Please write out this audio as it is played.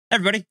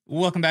Everybody,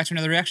 welcome back to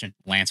another reaction.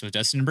 Lance with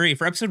Dustin and Bree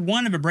for episode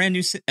 1 of a brand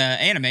new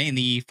anime in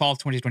the fall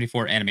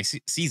 2024 anime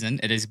season.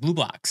 It is Blue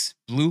Box.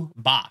 Blue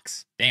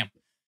Box. Damn.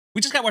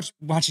 We just got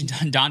watching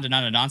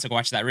Don so go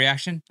watch that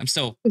reaction. I'm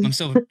still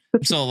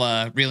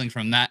reeling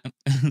from that,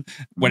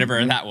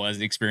 whatever that was,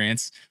 the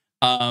experience.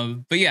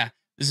 But yeah,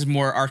 this is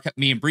more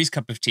me and Bree's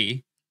cup of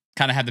tea.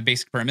 Kind of have the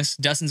basic premise.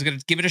 Dustin's gonna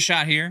give it a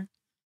shot here.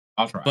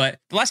 I'll try. But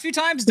the last few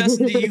times,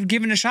 Dustin, you've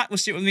given a shot with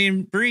shit with me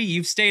and Bree.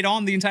 You've stayed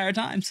on the entire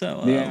time.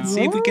 So let's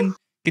see if we can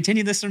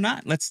continue this or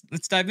not. Let's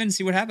dive in and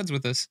see what happens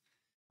with this.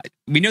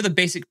 We know the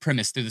basic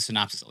premise through the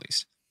synopsis, at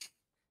least.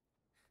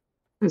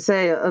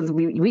 Say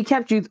we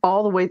kept you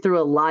all the way through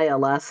Alaya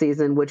last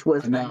season, which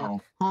was an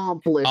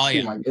accomplishment. Oh,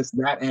 yeah. Like, it's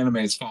that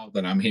anime's fault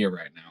that I'm here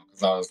right now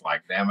because I was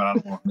like, damn it, I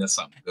don't want to miss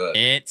something good.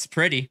 It's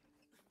pretty.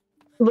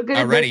 Look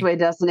at it this way,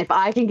 Dustin. If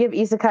I can give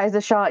isekais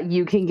a shot,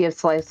 you can give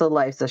slice of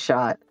life a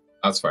shot.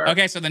 That's fair.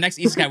 Okay, so the next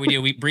isekai we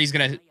do, Bree's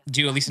gonna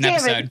do at least an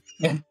episode.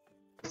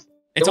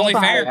 It's only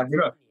fair.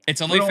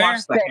 It's only fair. We don't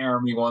watch the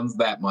harem ones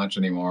that much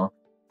anymore.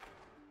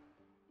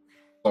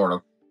 Sort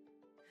of.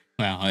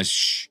 Well,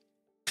 shh.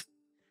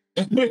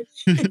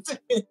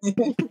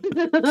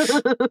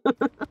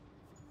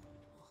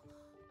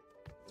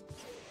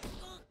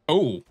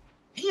 Oh.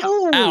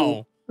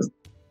 Ow.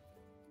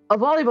 A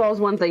volleyball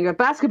is one thing, but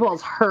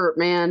basketball's hurt,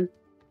 man.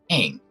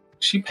 Dang.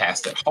 She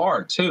passed it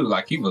hard, too,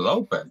 like he was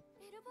open.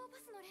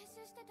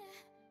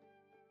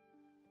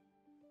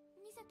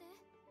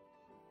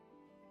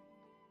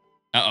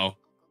 Uh-oh.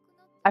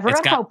 I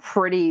forgot how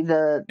pretty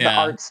the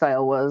art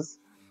style was.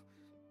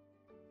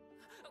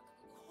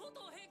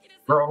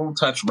 Girl, don't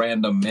touch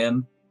random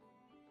men.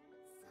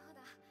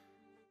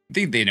 I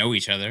think they know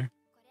each other.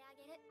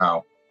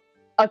 Oh.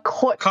 A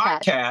court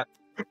cat.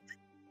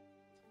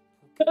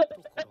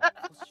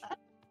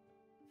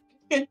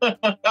 That's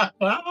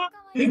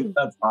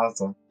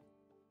awesome.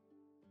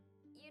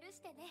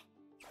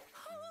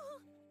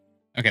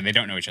 Okay, they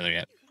don't know each other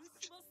yet.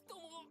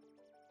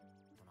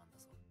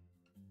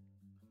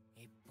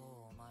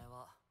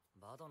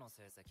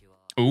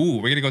 Ooh,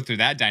 we're gonna go through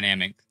that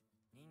dynamic.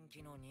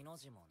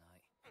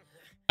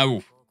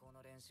 Oh.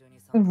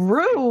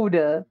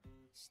 Rude.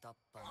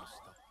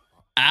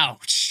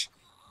 Ouch.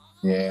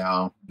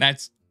 Yeah.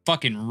 That's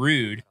fucking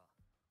rude.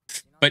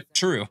 But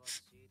true.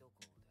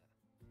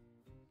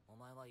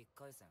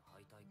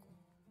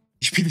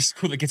 You should be the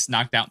school that gets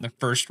knocked out in the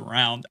first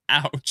round.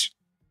 Ouch.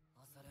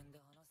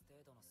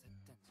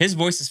 His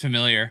voice is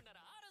familiar.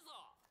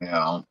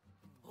 Yeah.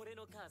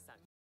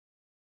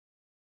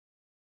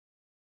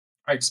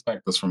 I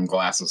expect this from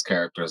Glasses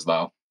characters,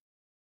 though.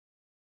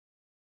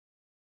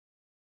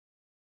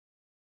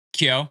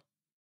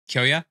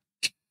 Kyoya?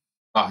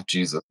 Oh,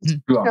 Jesus.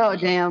 Oh,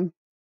 damn.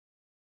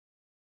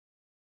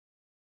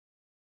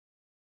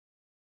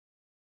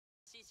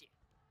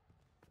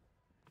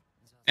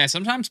 Yeah,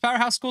 sometimes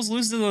powerhouse schools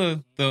lose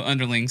to the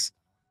underlings.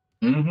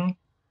 Mm-hmm.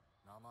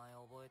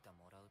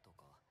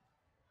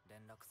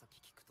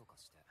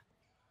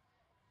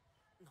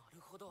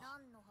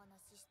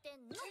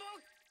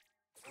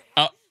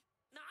 Oh.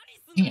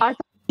 I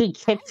thought she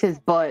kicked his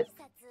butt.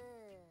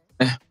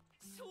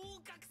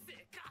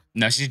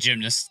 No, she's a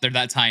gymnast. They're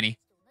that tiny.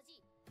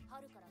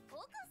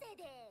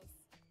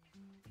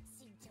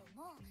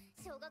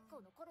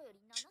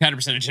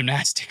 100% of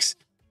gymnastics.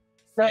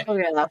 Oh,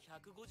 yeah.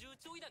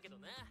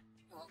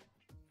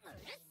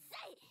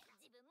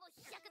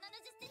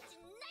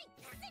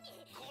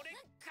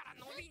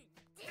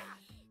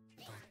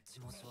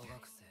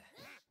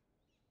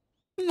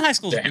 High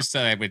school's just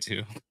that way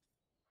too.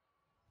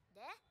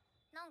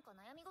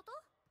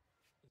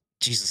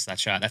 Jesus, that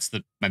shot. That's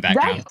my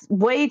background. That's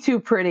way too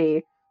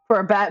pretty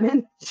for a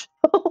Batman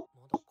show.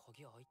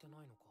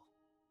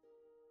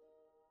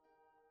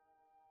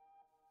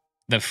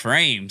 The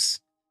frames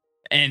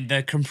and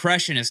the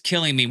compression is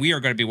killing me. We are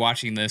going to be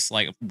watching this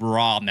like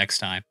raw next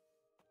time.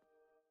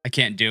 I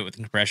can't do it with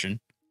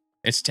compression.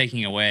 It's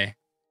taking away.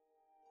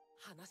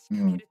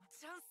 You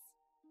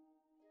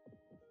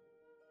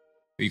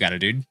got it,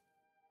 dude.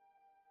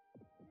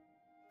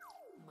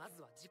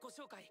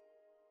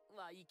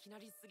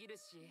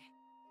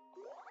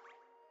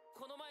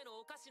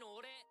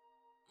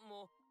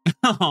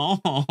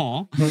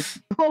 Oh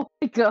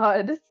my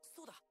god.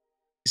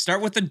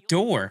 Start with the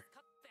door.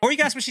 Or you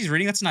guys what she's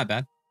reading? That's not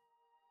bad.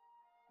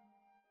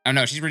 Oh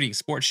no, she's reading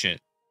sports shit.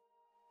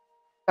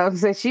 I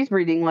was gonna say she's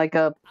reading like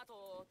a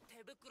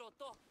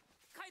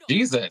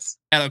Jesus.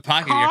 Out of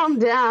pocket. Calm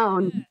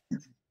down.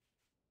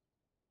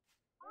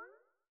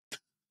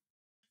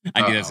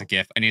 I need it as a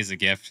gift. I need it as a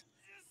gift.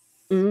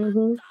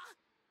 Mm-hmm.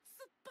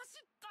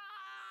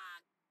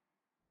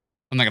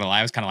 I'm not gonna lie,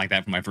 I was kind of like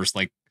that for my first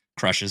like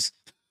crushes.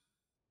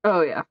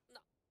 Oh yeah.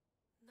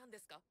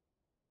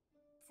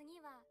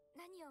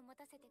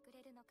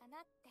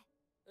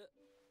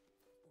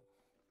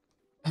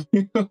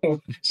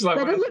 Like,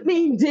 that doesn't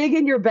mean dig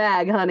in your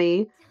bag,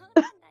 honey.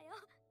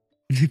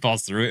 He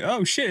falls through it.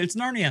 Oh shit, it's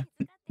Narnia.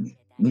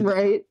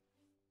 Right.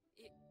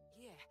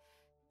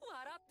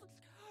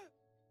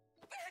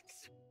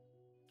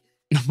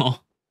 Oh.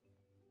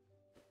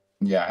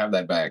 Yeah, have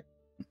that back.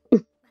 I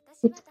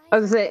was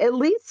gonna say, at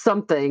least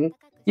something.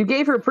 You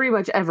gave her pretty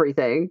much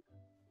everything.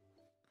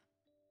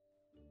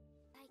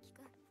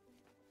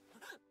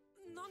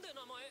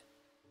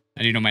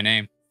 I do know my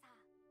name.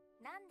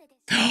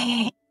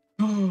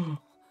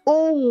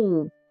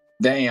 Oh,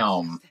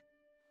 Damn.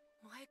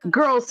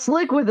 girl,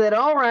 slick with it.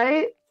 All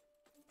right.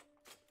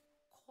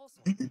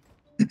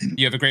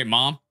 You have a great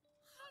mom.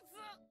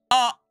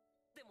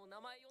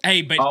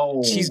 Hey,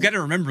 but she's got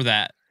to remember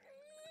that.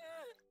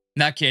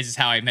 Not kids is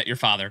how I met your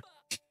father.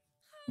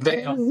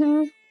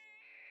 Damn.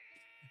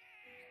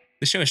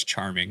 The show is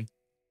charming.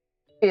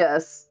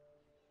 Yes.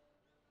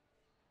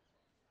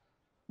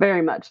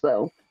 Very much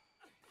so.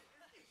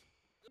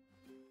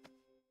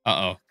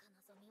 Uh-oh.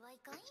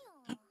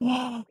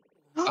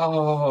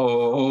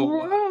 Oh.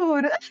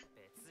 Rude.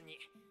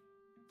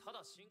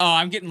 Oh,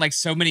 I'm getting like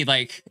so many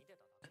like.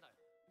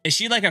 Is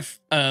she like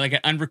like an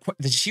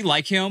unrequited? Does she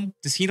like him?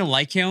 Does he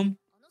like him?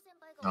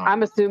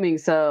 I'm assuming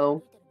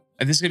so.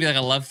 Is this gonna be like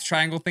a love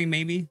triangle thing,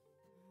 maybe?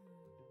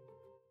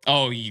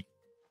 Oh, you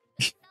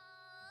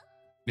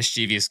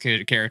mischievous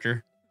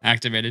character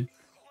activated.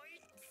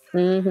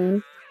 Mm-hmm.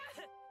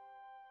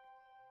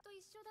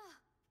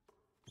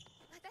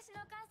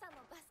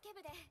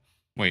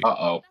 Wait.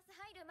 Uh-oh.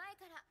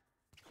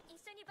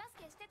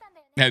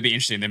 That'd be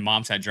interesting. Then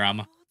moms had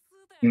drama.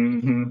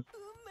 Mm-hmm.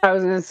 I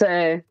was gonna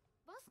say.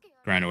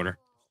 Grand order.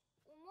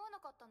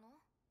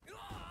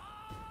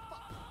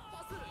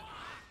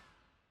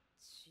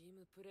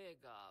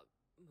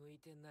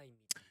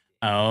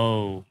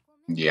 Oh.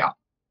 Yeah.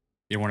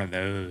 You're one of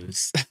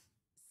those.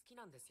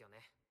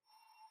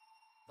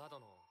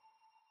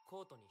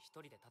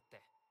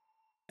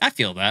 I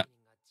feel that.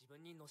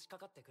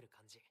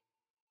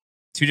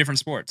 Two different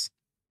sports.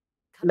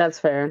 That's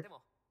fair.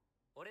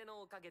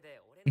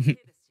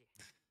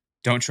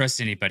 Don't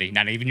trust anybody,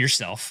 not even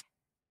yourself.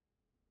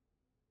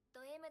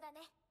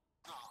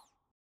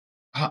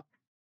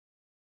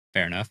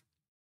 Fair enough.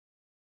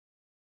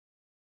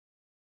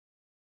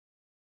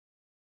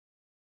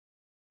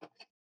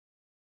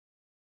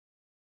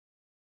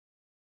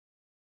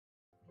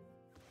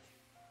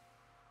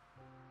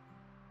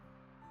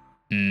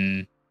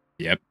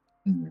 Yep.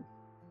 Mm.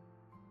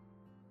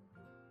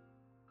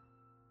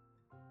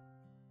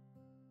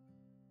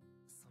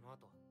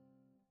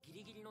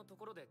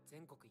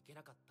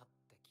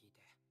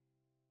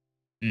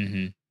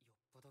 Mm-hmm.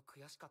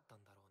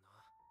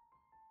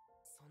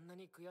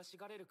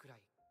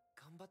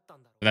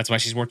 That's why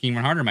she's working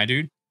even harder, my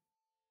dude.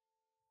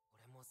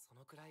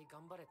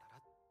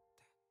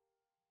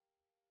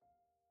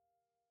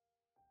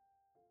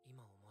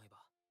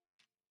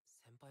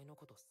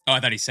 Oh, I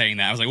thought he's saying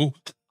that. I was like, ooh.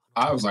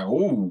 I was like,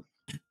 ooh.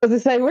 I was gonna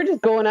say, we're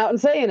just going out and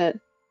saying it.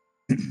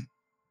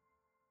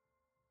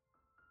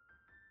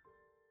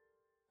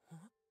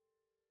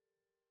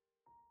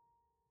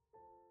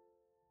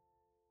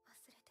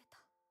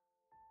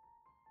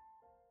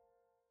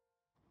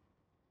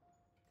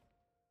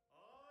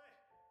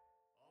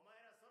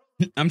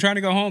 I'm trying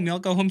to go home. Y'all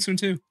go home soon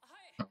too.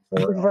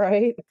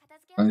 Right.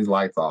 Turn these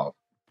lights off.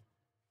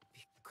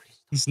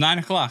 It's 9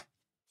 o'clock.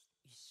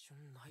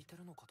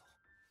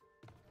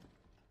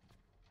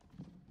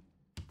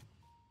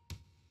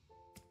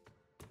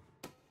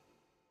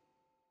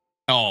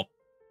 Oh.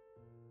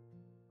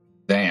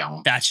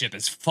 Damn. That ship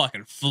is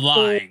fucking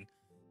flying.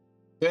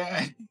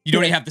 Yeah. You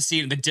don't even have to see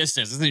it in the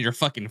distance. It's in your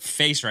fucking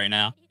face right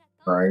now.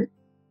 Right.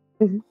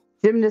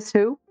 Gymnast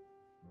who?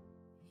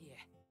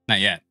 Not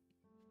yet.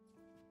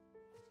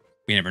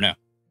 We never know.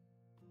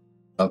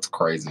 That's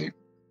crazy.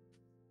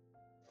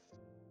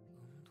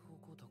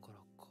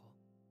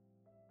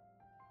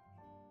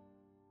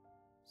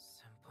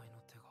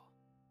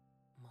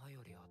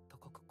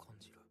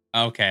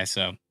 Okay,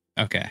 so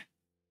okay.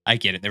 I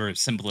get it. There was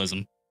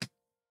symbolism.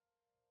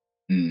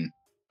 Mm.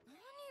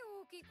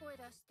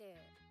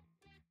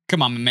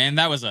 Come on, man.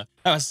 That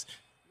was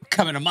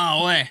coming a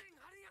mile away.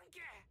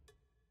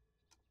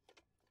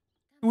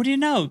 What do you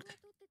know?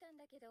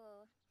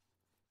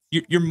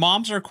 Your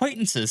moms are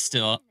acquaintances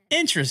still.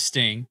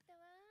 Interesting.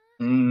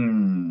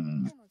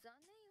 Mm.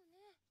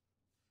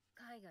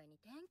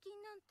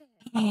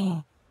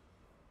 Oh.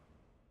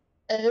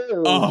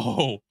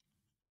 Oh.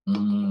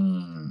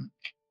 Mm.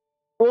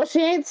 Well,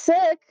 she ain't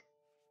sick.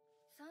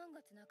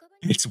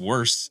 It's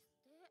worse.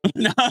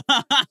 Damn.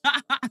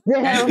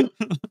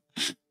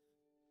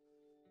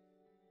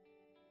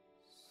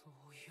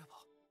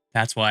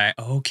 That's why.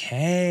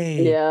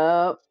 Okay.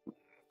 Yep.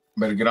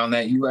 Better get on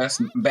that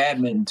U.S.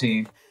 badminton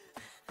team.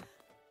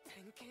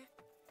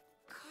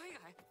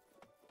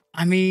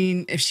 I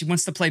mean, if she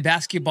wants to play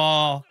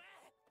basketball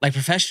like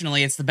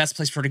professionally, it's the best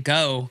place for her to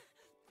go.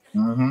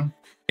 Mm-hmm.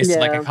 It's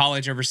like a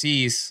college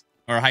overseas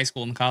or a high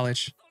school and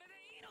college.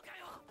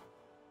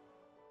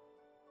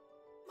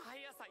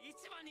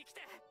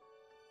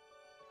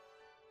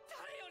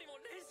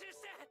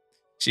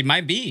 She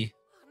might be.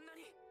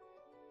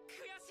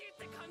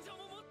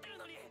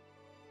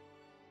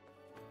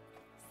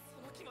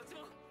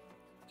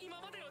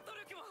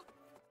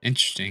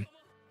 Interesting.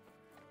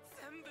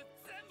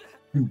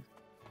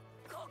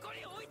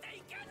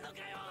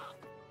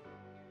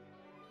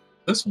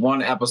 This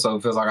one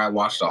episode feels like I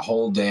watched a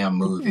whole damn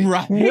movie.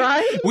 Right?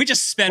 We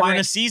just sped run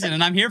a season,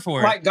 and I'm here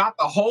for it. Like, got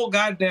the whole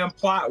goddamn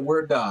plot.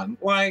 We're done.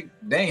 Like,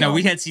 damn. No,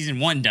 we had season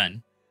 1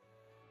 done.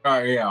 Oh,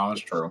 yeah,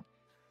 that's true.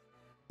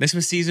 This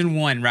was season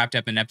 1 wrapped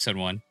up in episode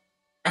 1.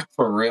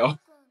 For real.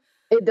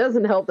 It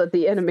doesn't help that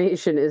the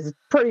animation is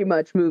pretty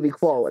much movie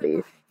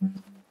quality.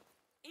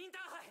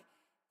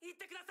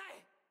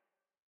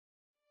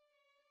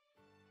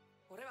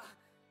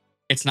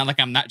 It's not like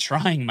I'm not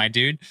trying, my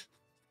dude.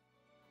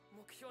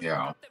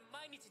 Yeah.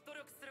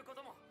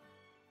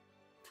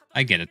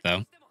 I get it,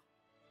 though.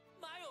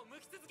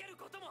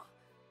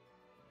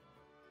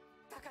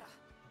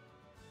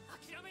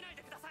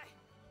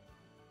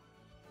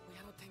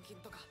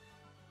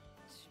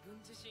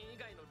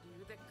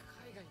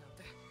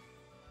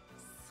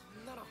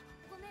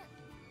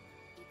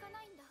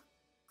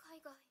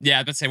 Yeah, I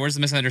was about to say, where's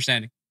the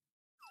misunderstanding?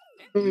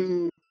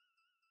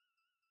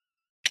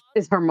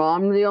 Is her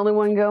mom the only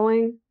one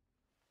going?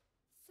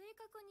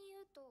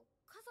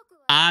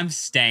 I'm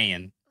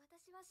staying.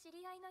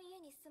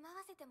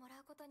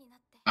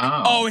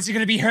 Oh, is it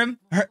going to be him?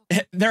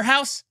 Their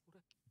house?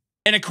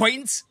 An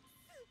acquaintance?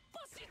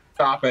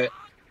 Stop it.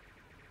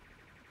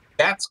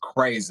 That's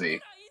crazy.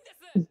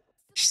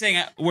 She's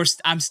saying,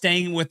 I'm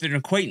staying with an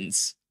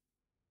acquaintance.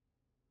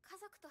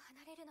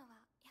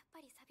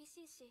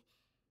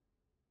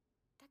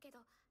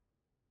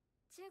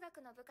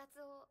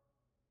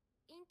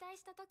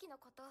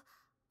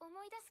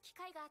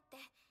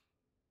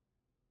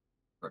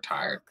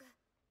 Retired.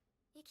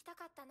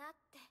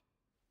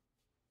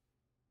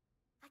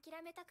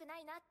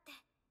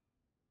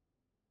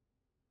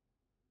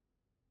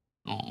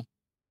 Oh.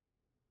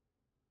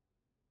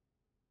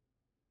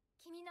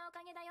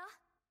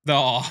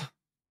 Oh.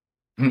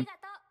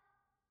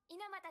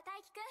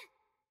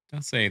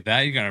 Don't say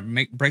that. You're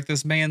gonna break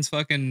this man's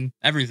fucking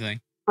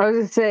everything. I was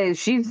gonna say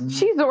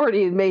she's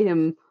already made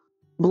him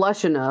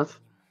blush enough.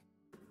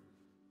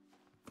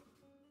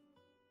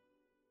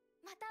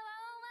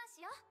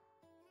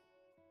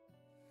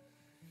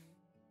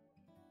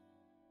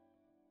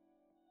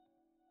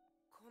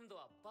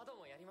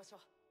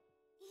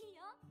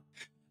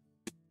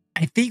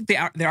 I think the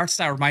art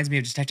style reminds me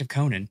of Detective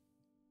Conan.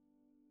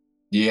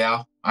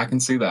 Yeah, I can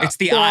see that. It's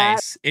the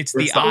eyes. It's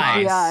the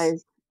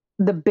eyes.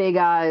 The big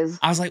eyes.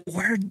 I was like,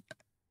 where?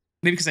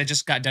 Maybe because I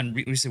just got done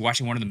recently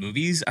watching one of the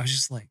movies. I was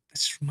just like,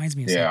 this reminds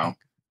me of something.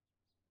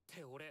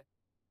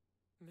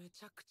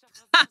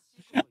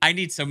 I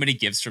need so many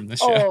gifts from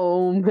this show.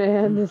 Oh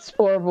man, this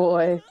poor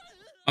boy.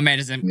 Oh man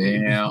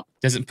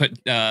doesn't put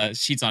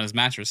sheets on his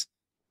mattress.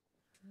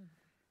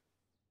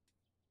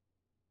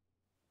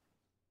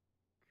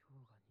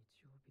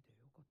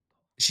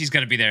 She's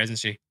gonna be there, isn't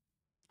she?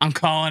 I'm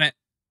calling it.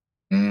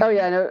 Oh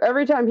yeah, no.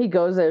 Every time he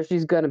goes there,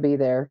 she's gonna be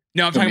there.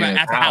 No, I'm talking about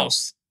at the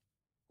house.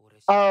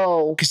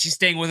 Oh, because she's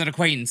staying with an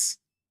acquaintance.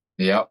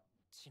 Yep.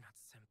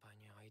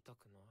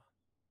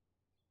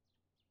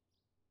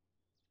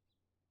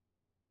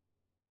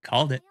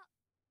 Called it.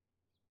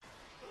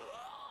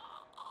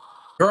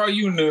 Girl,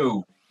 you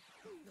knew.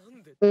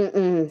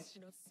 Mm-mm.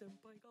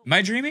 Am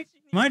I dreaming?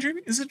 Am I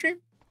dreaming? Is it a dream?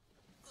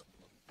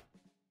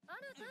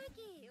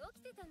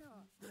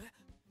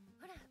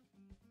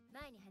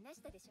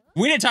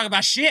 We didn't talk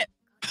about shit.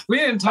 We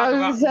didn't talk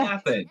about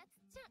nothing.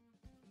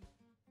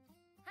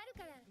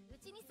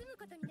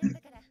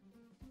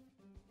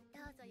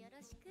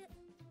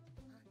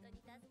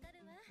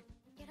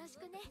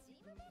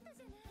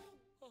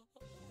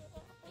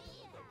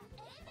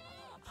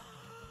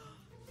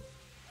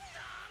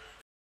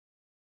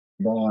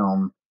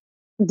 Damn.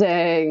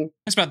 Dang.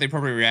 That's about the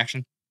appropriate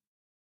reaction.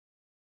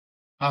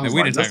 I was we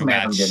like, didn't this talk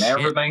man about getting shit.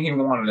 everything he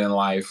wanted in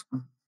life.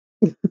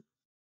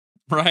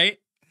 Right?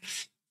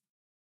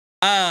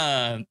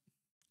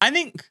 I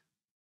think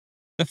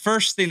the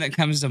first thing that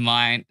comes to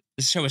mind,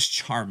 the show is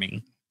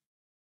charming.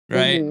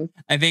 Right? Mm-hmm.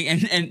 I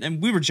think,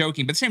 and we were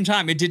joking, but at the same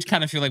time, it did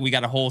kind of feel like we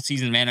got a whole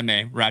season of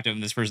anime wrapped up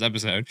in this first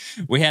episode.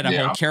 We had a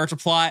whole character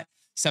plot,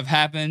 stuff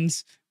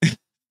happens,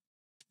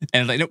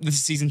 and like, nope, this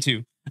is season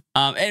 2.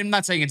 And I'm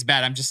not saying it's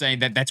bad. I'm just saying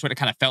that that's what it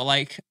kind of felt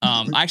like.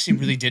 I actually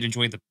really did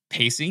enjoy the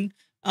pacing.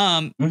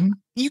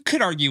 You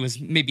could argue it was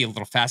maybe a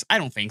little fast. I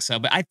don't think so,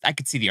 but I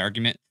could see the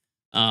argument.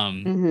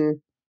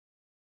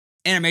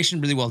 Animation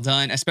really well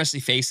done,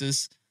 especially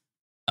faces.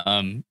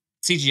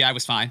 CGI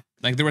was fine.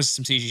 Like there was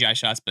some CGI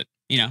shots, but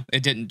you know,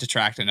 it didn't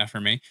detract enough for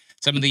me.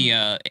 Some of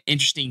the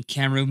interesting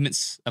camera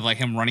movements of like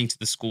him running to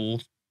the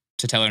school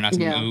to tell her not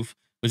to move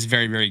was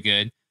very, very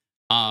good.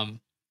 I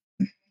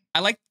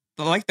like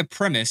the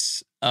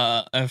premise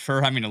of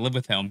her having to live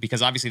with him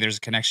because obviously there's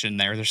a connection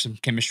there. There's some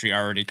chemistry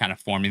already kind of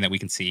forming that we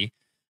can see.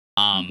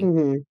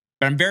 But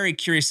I'm very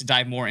curious to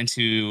dive more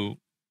into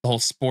the whole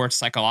sports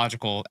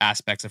psychological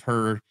aspects of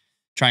her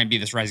trying to be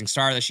this rising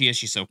star that she is.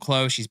 She's so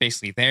close. She's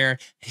basically there.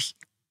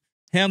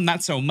 Him,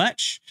 not so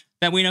much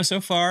that we know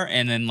so far.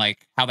 And then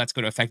like how that's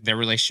going to affect their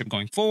relationship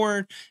going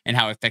forward and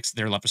how it affects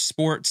their love of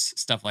sports,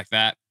 stuff like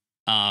that.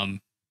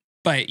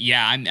 But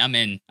yeah, I'm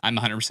in. I'm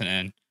 100%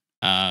 in.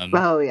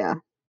 Oh yeah.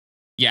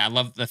 Yeah, I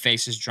love the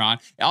faces drawn.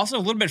 Also, a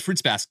little bit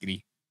fruits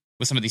baskety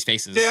with some of these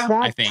faces. Yeah.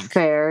 That's I think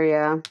fair,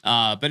 yeah.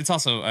 but it's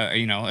also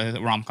a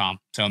rom-com,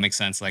 so it makes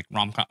sense, like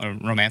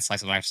romance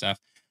slice of life stuff.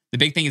 The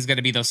big thing is going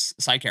to be those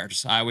side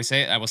characters. I always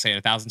say it. I will say it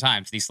 1,000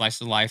 times. These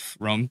slice of life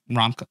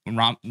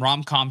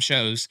rom-com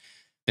shows,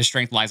 the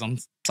strength lies on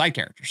side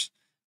characters.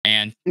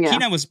 And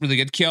Hina was really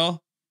good. Kyo,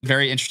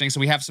 very interesting. So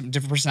we have some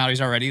different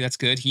personalities already. That's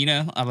good.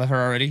 Hina, I love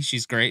her already.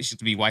 She's great. She's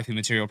going to be waifu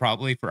material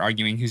probably for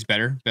arguing who's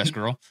better, best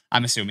girl.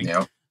 I'm assuming.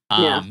 Yep.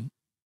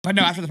 But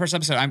no, after the first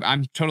episode,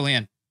 I'm totally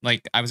in.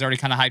 Like, I was already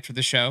kind of hyped for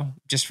the show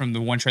just from the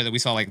one trailer that we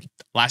saw like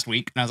last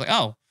week, and I was like,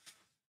 oh,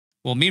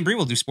 well, me and Brie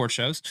will do sports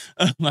shows.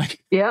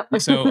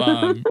 So,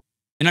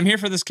 and I'm here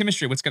for this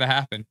chemistry. What's going to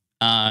happen?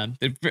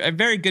 A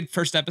very good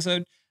first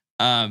episode.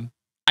 I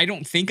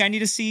don't think I need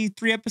to see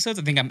 3 episodes.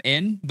 I think I'm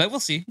in, but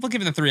we'll see. We'll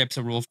give it the 3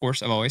 episode rule, of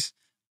course, of always.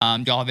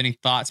 Do y'all have any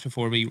thoughts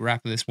before we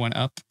wrap this one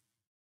up?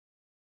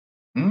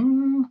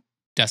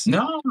 Dustin?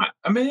 No,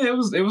 I mean it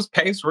was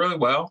paced really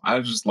well. I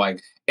was just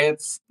like,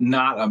 it's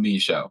not a me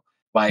show.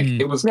 Like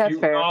it was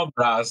cute and all,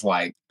 but I was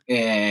like,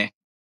 eh.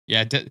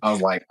 Yeah. I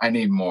was like, I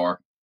need more.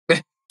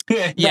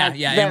 Yeah.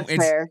 That's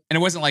fair. And it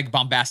wasn't like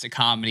bombastic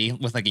comedy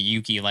with like a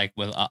Yuki, like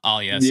with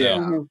Alia.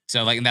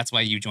 So like, and that's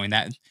why you joined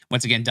that.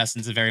 Once again,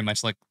 Dustin's very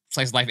much like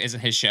slice of life isn't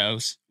his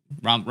shows.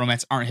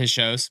 Romance aren't his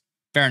shows.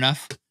 Fair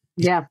enough.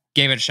 Yeah.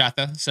 Gave it a shot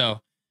though.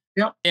 So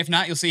if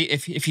not, you'll see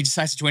if he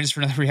decides to join us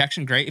for another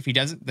reaction, great. If he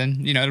doesn't,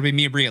 then it'll be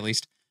me or Brie at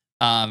least.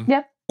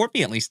 Or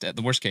B at least at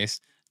the worst case.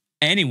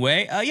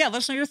 Anyway, let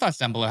us know your thoughts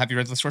down below. Have you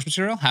read the source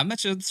material? How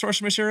much of the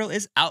source material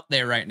is out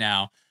there right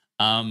now?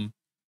 I'm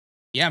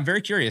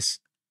very curious.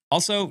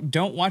 Also,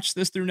 don't watch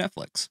this through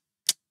Netflix.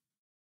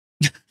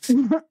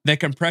 The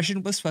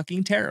compression was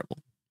fucking terrible.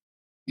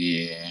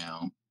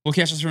 Yeah. We'll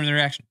catch us from the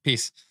reaction.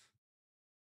 Peace.